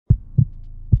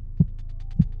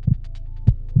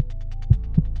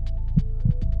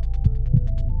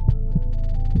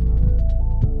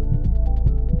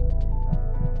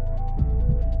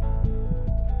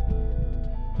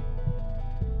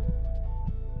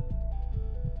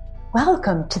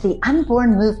Welcome to the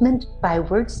Unborn Movement by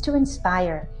Words to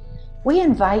Inspire. We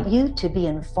invite you to be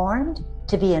informed,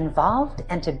 to be involved,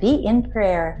 and to be in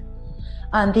prayer.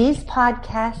 On these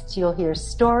podcasts, you'll hear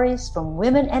stories from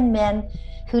women and men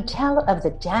who tell of the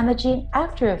damaging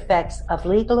after effects of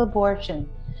legal abortion,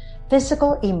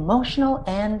 physical, emotional,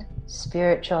 and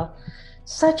spiritual.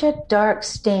 Such a dark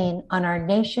stain on our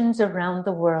nations around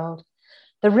the world.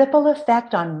 The ripple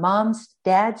effect on moms,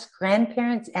 dads,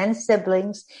 grandparents, and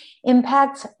siblings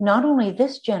impacts not only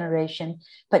this generation,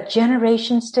 but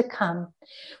generations to come.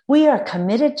 We are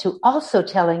committed to also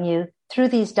telling you through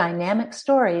these dynamic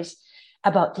stories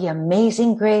about the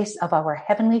amazing grace of our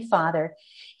Heavenly Father.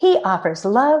 He offers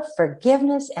love,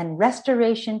 forgiveness, and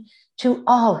restoration to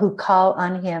all who call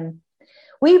on Him.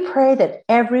 We pray that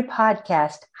every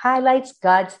podcast highlights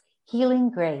God's healing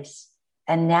grace.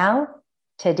 And now,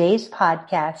 today's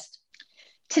podcast.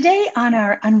 Today on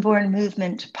our Unborn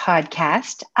Movement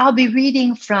podcast, I'll be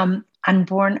reading from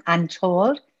Unborn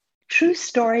Untold, True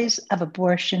Stories of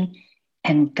Abortion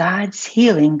and God's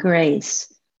Healing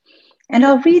Grace. And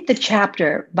I'll read the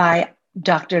chapter by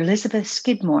Dr. Elizabeth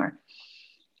Skidmore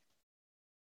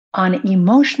on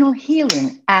emotional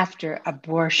healing after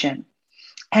abortion.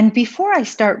 And before I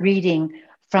start reading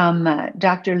from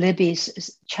Dr.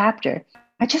 Libby's chapter,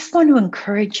 I just want to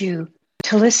encourage you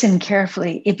to listen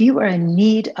carefully. If you are in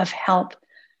need of help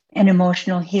and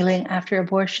emotional healing after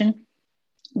abortion,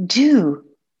 do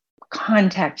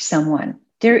contact someone.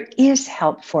 There is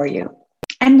help for you.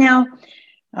 And now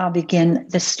I'll begin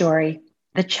the story,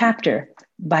 the chapter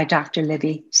by Dr.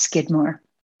 Libby Skidmore.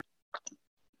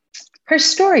 Her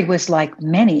story was like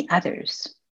many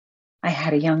others. I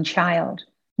had a young child,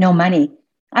 no money.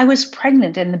 I was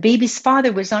pregnant and the baby's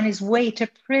father was on his way to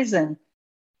prison.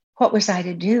 What was I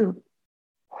to do?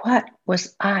 What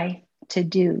was I to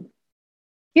do?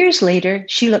 Years later,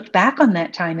 she looked back on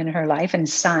that time in her life and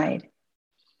sighed.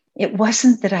 It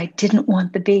wasn't that I didn't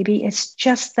want the baby. It's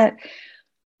just that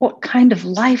what kind of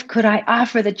life could I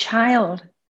offer the child?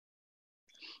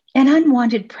 An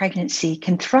unwanted pregnancy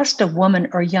can thrust a woman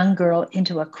or young girl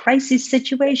into a crisis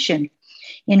situation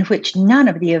in which none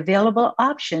of the available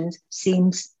options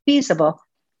seems feasible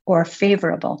or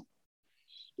favorable.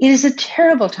 It is a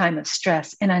terrible time of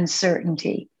stress and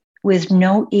uncertainty with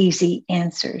no easy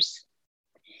answers.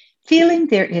 Feeling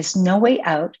there is no way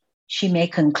out, she may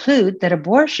conclude that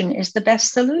abortion is the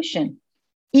best solution,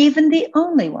 even the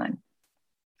only one.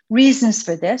 Reasons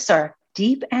for this are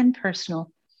deep and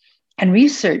personal, and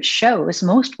research shows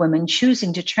most women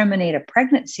choosing to terminate a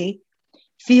pregnancy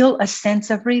feel a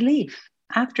sense of relief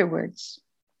afterwards.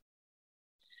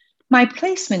 My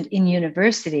placement in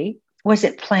university was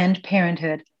at Planned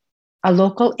Parenthood, a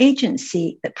local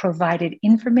agency that provided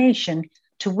information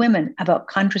to women about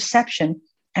contraception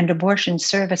and abortion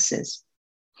services.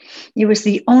 It was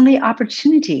the only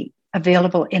opportunity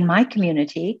available in my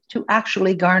community to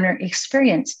actually garner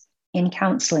experience in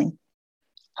counseling.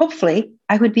 Hopefully,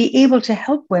 I would be able to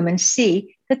help women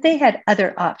see that they had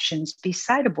other options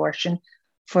beside abortion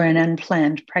for an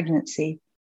unplanned pregnancy.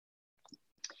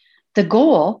 The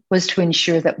goal was to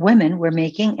ensure that women were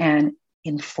making an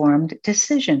informed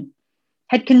decision,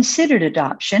 had considered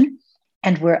adoption,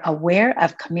 and were aware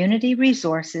of community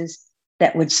resources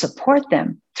that would support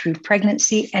them through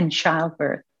pregnancy and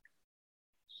childbirth.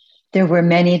 There were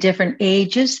many different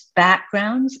ages,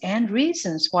 backgrounds, and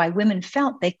reasons why women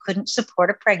felt they couldn't support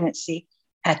a pregnancy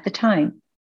at the time.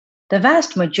 The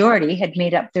vast majority had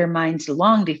made up their minds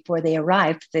long before they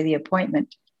arrived for the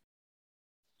appointment.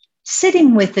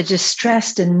 Sitting with the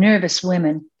distressed and nervous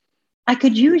women, I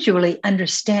could usually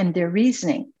understand their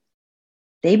reasoning.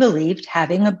 They believed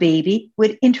having a baby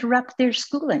would interrupt their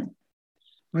schooling,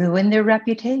 ruin their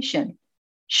reputation,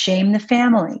 shame the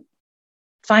family,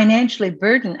 financially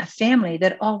burden a family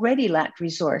that already lacked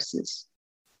resources.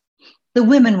 The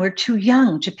women were too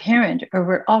young to parent or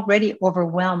were already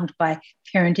overwhelmed by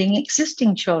parenting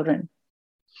existing children.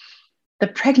 The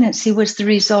pregnancy was the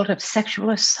result of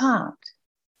sexual assault.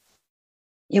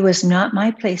 It was not my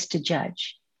place to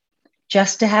judge,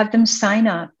 just to have them sign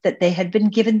off that they had been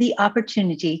given the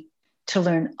opportunity to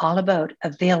learn all about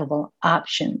available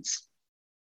options.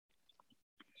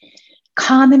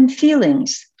 Common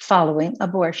feelings following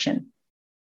abortion.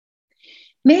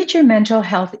 Major mental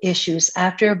health issues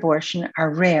after abortion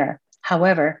are rare.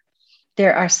 However,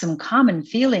 there are some common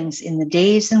feelings in the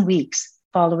days and weeks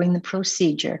following the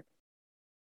procedure.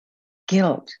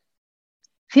 Guilt.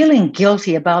 Feeling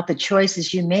guilty about the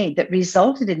choices you made that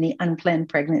resulted in the unplanned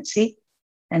pregnancy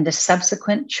and the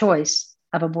subsequent choice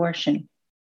of abortion.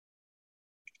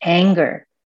 Anger.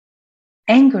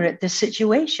 Anger at the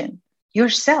situation,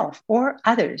 yourself or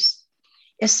others.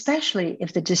 especially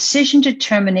if the decision to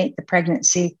terminate the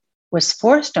pregnancy was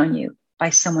forced on you by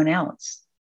someone else.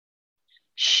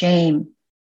 Shame,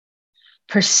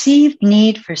 perceived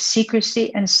need for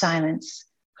secrecy and silence,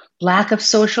 lack of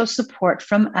social support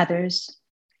from others,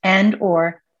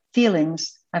 and/or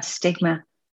feelings of stigma,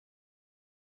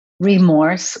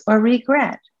 remorse or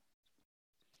regret,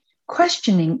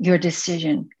 questioning your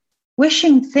decision,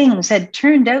 wishing things had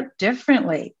turned out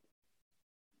differently,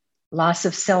 loss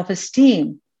of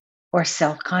self-esteem or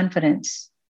self-confidence,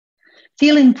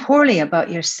 feeling poorly about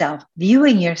yourself,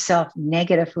 viewing yourself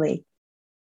negatively,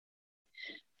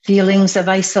 feelings of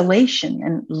isolation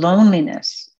and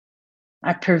loneliness,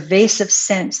 a pervasive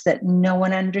sense that no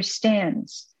one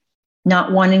understands,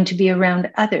 not wanting to be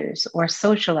around others or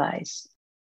socialize,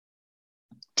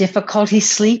 difficulty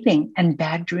sleeping and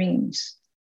bad dreams.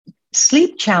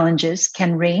 Sleep challenges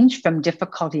can range from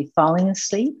difficulty falling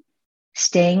asleep,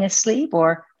 staying asleep,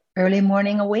 or early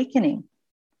morning awakening.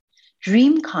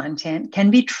 Dream content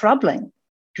can be troubling,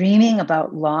 dreaming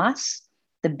about loss,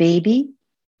 the baby,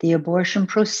 the abortion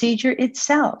procedure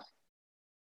itself.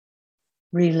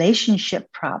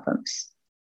 Relationship problems,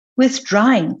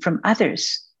 withdrawing from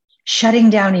others, shutting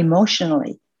down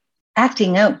emotionally,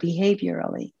 acting out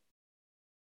behaviorally.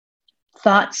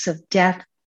 Thoughts of death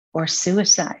or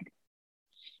suicide,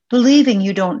 believing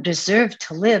you don't deserve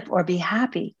to live or be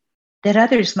happy, that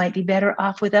others might be better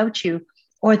off without you,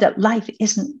 or that life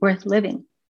isn't worth living.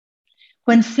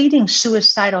 When fleeting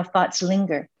suicidal thoughts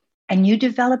linger and you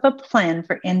develop a plan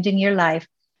for ending your life,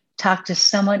 talk to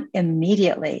someone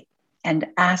immediately and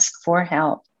ask for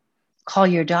help. Call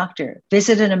your doctor,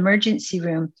 visit an emergency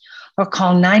room, or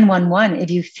call 911 if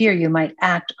you fear you might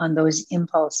act on those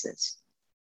impulses.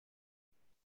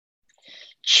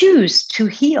 Choose to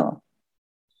heal.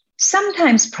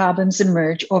 Sometimes problems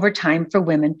emerge over time for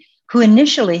women who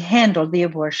initially handled the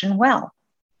abortion well.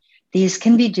 These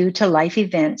can be due to life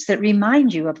events that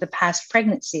remind you of the past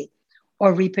pregnancy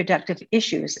or reproductive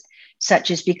issues,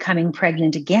 such as becoming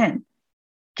pregnant again,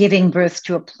 giving birth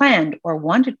to a planned or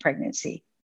wanted pregnancy,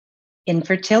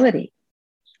 infertility,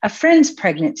 a friend's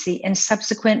pregnancy and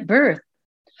subsequent birth,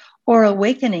 or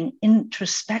awakening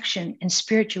introspection and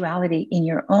spirituality in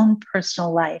your own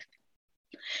personal life.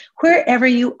 Wherever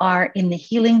you are in the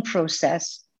healing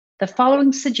process, the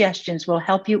following suggestions will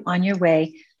help you on your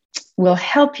way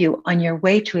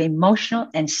to emotional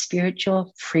and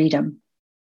spiritual freedom.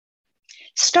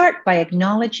 Start by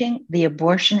acknowledging the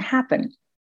abortion happened.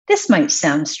 This might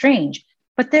sound strange,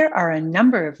 but there are a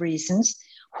number of reasons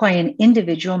why an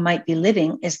individual might be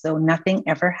living as though nothing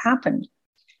ever happened.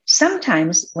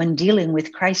 Sometimes, when dealing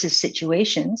with crisis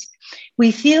situations,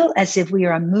 we feel as if we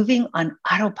are moving on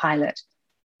autopilot,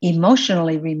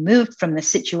 emotionally removed from the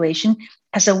situation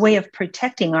as a way of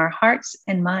protecting our hearts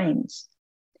and minds.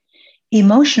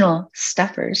 Emotional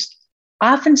stuffers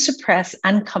often suppress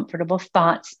uncomfortable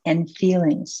thoughts and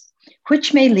feelings,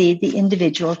 which may lead the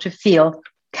individual to feel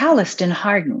calloused and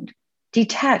hardened,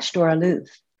 detached or aloof,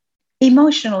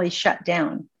 emotionally shut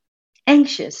down,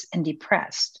 anxious and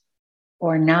depressed,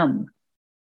 or numb.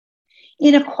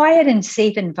 In a quiet and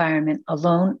safe environment,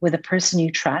 alone with a person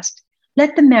you trust,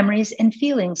 let the memories and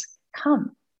feelings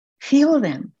come. Feel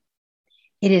them.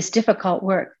 It is difficult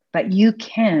work, but you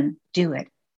can do it,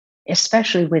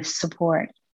 especially with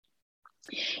support.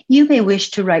 You may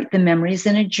wish to write the memories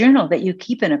in a journal that you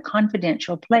keep in a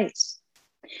confidential place.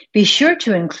 Be sure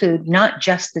to include not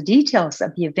just the details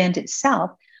of the event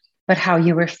itself, but how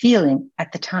you were feeling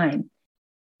at the time,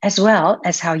 as well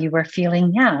as how you are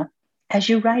feeling now as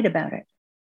you write about it.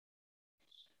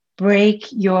 Break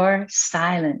your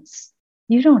silence.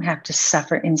 You don't have to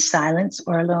suffer in silence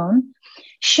or alone.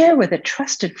 Share with a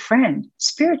trusted friend,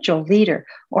 spiritual leader,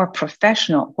 or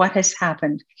professional what has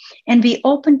happened, and be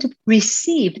open to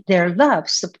receive their love,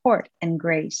 support, and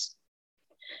grace.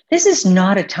 This is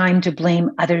not a time to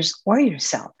blame others or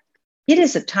yourself. It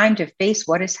is a time to face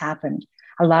what has happened.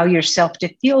 Allow yourself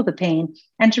to feel the pain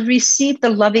and to receive the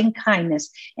loving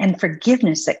kindness and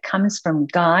forgiveness that comes from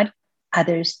God,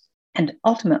 others, and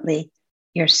ultimately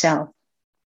yourself.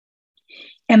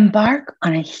 Embark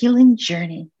on a healing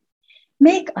journey.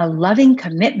 Make a loving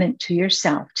commitment to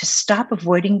yourself to stop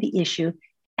avoiding the issue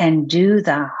and do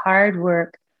the hard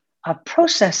work of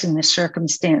processing the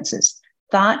circumstances,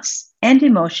 thoughts, and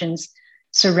emotions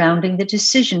surrounding the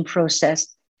decision process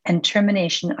and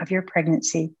termination of your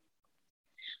pregnancy.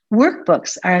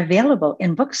 Workbooks are available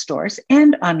in bookstores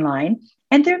and online,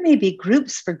 and there may be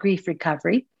groups for grief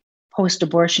recovery,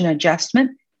 post-abortion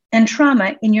adjustment, and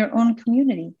trauma in your own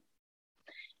community.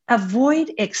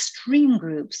 Avoid extreme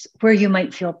groups where you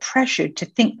might feel pressured to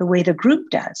think the way the group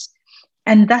does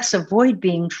and thus avoid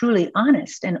being truly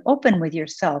honest and open with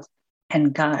yourself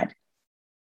and God.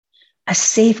 A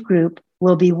safe group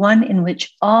will be one in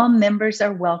which all members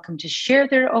are welcome to share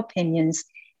their opinions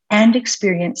and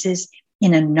experiences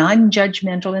in a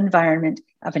non-judgmental environment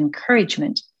of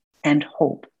encouragement and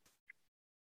hope.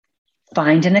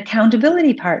 Find an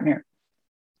accountability partner.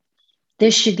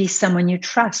 This should be someone you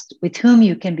trust, with whom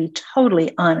you can be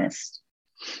totally honest.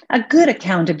 A good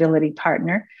accountability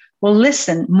partner will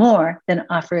listen more than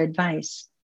offer advice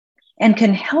and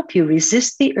can help you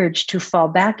resist the urge to fall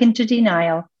back into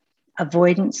denial,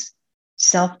 avoidance,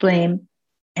 self-blame,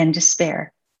 and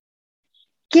despair.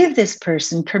 Give this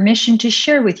person permission to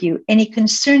share with you any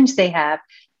concerns they have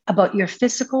about your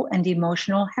physical and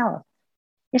emotional health,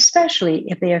 especially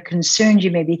if they are concerned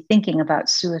you may be thinking about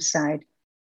suicide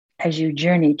as you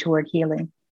journey toward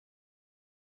healing.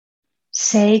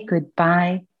 Say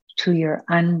goodbye to your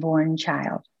unborn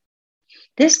child.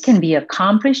 This can be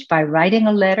accomplished by writing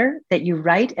a letter that you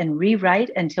write and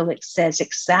rewrite until it says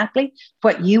exactly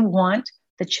what you want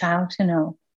the child to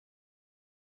know.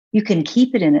 You can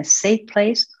keep it in a safe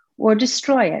place or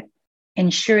destroy it,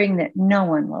 ensuring that no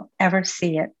one will ever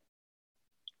see it.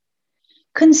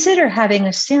 Consider having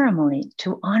a ceremony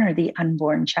to honor the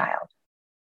unborn child.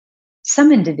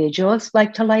 Some individuals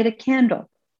like to light a candle,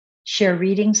 share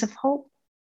readings of hope,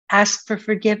 ask for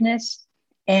forgiveness,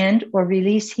 and or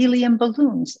release helium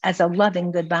balloons as a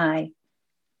loving goodbye.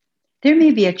 There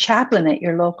may be a chaplain at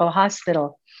your local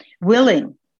hospital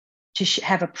willing to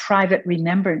have a private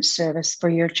remembrance service for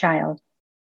your child.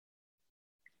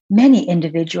 Many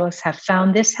individuals have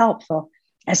found this helpful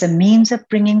as a means of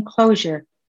bringing closure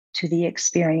to the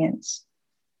experience.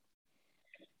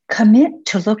 Commit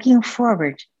to looking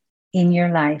forward in your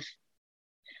life.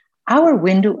 Our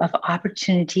window of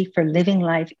opportunity for living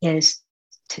life is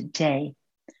today.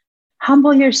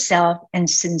 Humble yourself and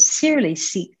sincerely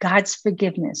seek God's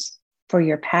forgiveness for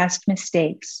your past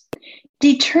mistakes.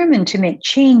 Determine to make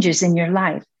changes in your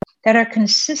life that are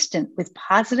consistent with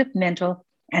positive mental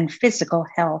and physical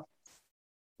health.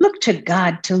 Look to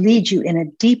God to lead you in a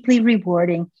deeply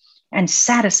rewarding and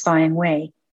satisfying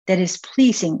way that is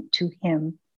pleasing to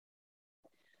Him.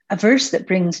 A verse that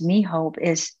brings me hope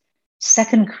is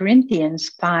 2 Corinthians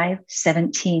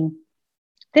 5:17.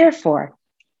 Therefore,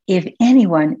 if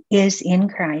anyone is in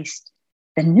Christ,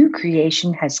 the new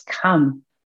creation has come.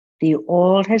 The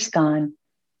old has gone.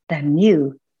 The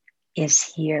new is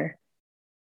here.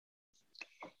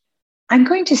 I'm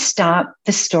going to stop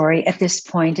the story at this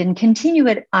point and continue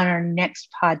it on our next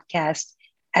podcast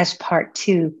as part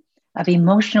 2 of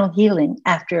emotional healing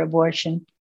after abortion.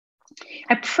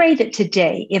 I pray that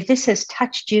today, if this has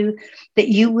touched you, that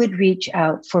you would reach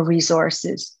out for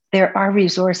resources. There are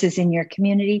resources in your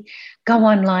community. Go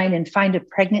online and find a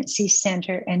pregnancy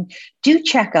center, and do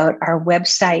check out our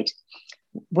website,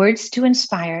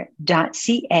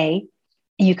 wordstoinspire.ca,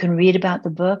 and you can read about the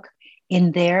book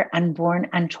in there, Unborn,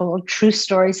 Untold, True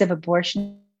Stories of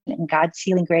Abortion and God's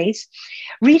Healing Grace.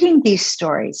 Reading these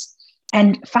stories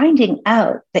and finding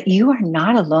out that you are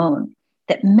not alone,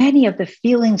 that many of the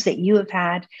feelings that you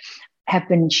have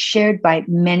been shared by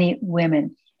many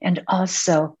women and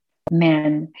also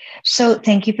men. So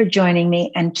thank you for joining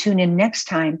me, and tune in next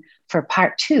time for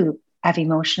part 2 of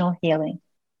emotional healing.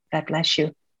 God bless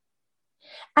you.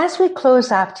 As we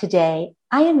close off today,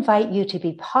 I invite you to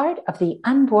be part of the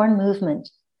Unborn movement.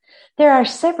 There are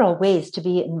several ways to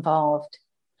be involved.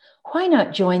 Why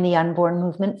not join the Unborn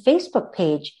Movement Facebook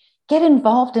page, get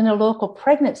involved in a local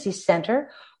pregnancy center,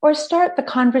 or start the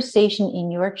conversation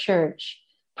in your church,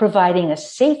 providing a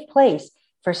safe place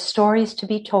for stories to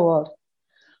be told.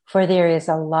 For there is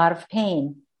a lot of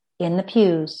pain in the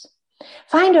pews.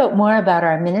 Find out more about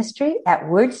our ministry at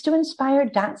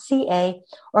wordstoinspire.ca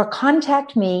or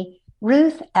contact me,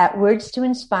 Ruth, at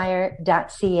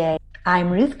wordstoinspire.ca. I'm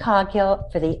Ruth Coghill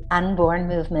for the Unborn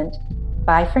Movement.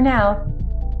 Bye for now.